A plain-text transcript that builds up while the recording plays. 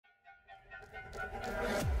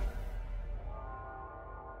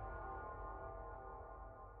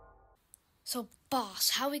So, boss,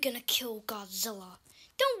 how are we gonna kill Godzilla?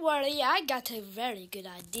 Don't worry, I got a very good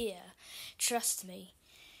idea. Trust me.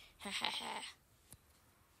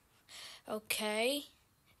 Okay.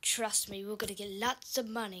 Trust me, we're gonna get lots of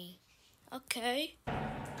money. Okay.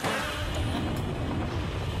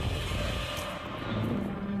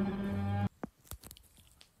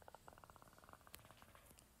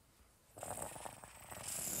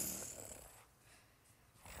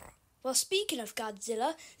 Well, speaking of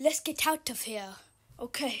Godzilla, let's get out of here.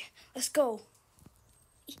 Okay, let's go.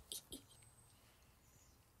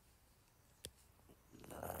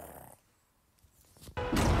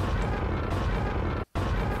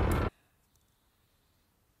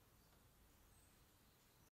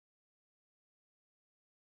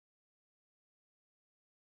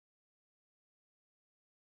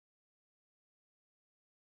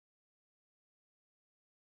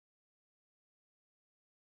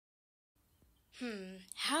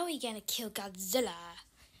 How are we gonna kill Godzilla?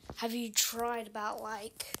 Have you tried about,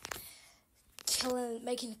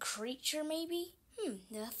 making a creature, maybe?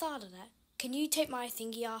 Never thought of that. Can you take my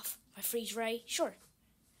thingy off? My freeze ray? Sure.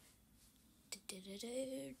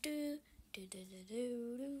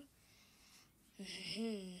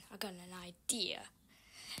 I got an idea.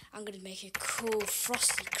 I'm gonna make a cool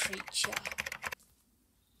frosty creature.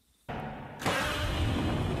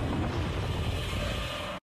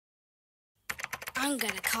 I'm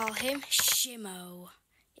gonna call him Shimo.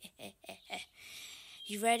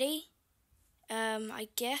 You ready? I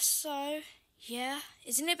guess so. Yeah.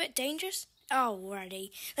 Isn't it a bit dangerous?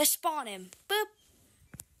 Alrighty. Let's spawn him. Boop.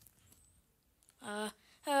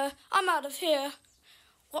 I'm out of here.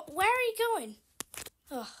 What? Where are you going?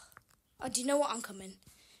 Oh, do you know what? I'm coming.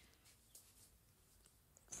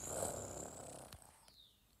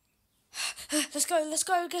 Let's go.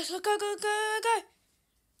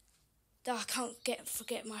 Go. Oh, I can't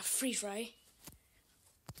forget my freeze ray.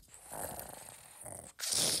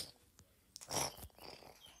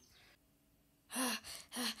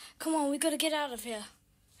 Come on, we gotta get out of here.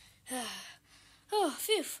 Oh,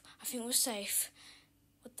 phew. I think we're safe.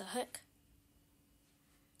 What the heck?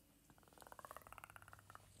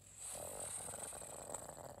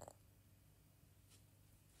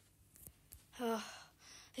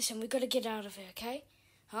 Listen, we gotta get out of here, okay?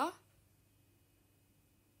 Huh?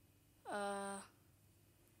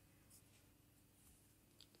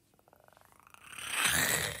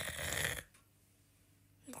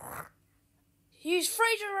 Use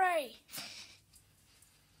freezer ray!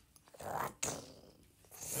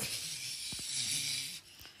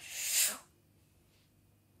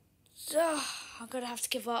 I'm gonna have to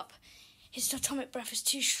give up. His atomic breath is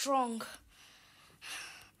too strong.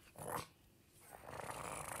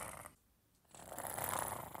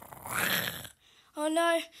 Oh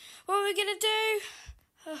no, what are we gonna do?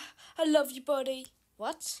 I love you, buddy.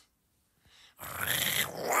 What?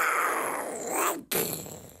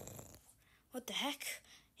 What the heck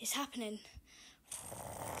is happening?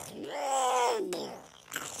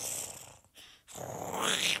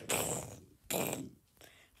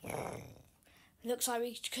 Looks like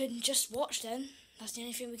we can just watch then. That's the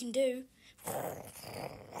only thing we can do.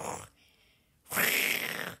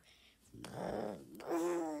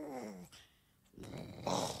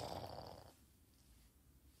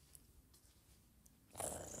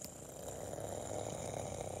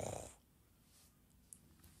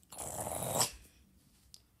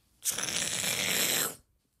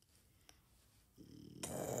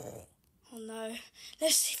 Oh no,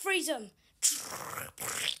 let's freeze them.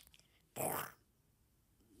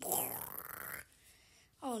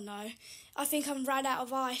 Oh no, I think I'm right out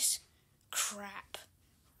of ice. Crap.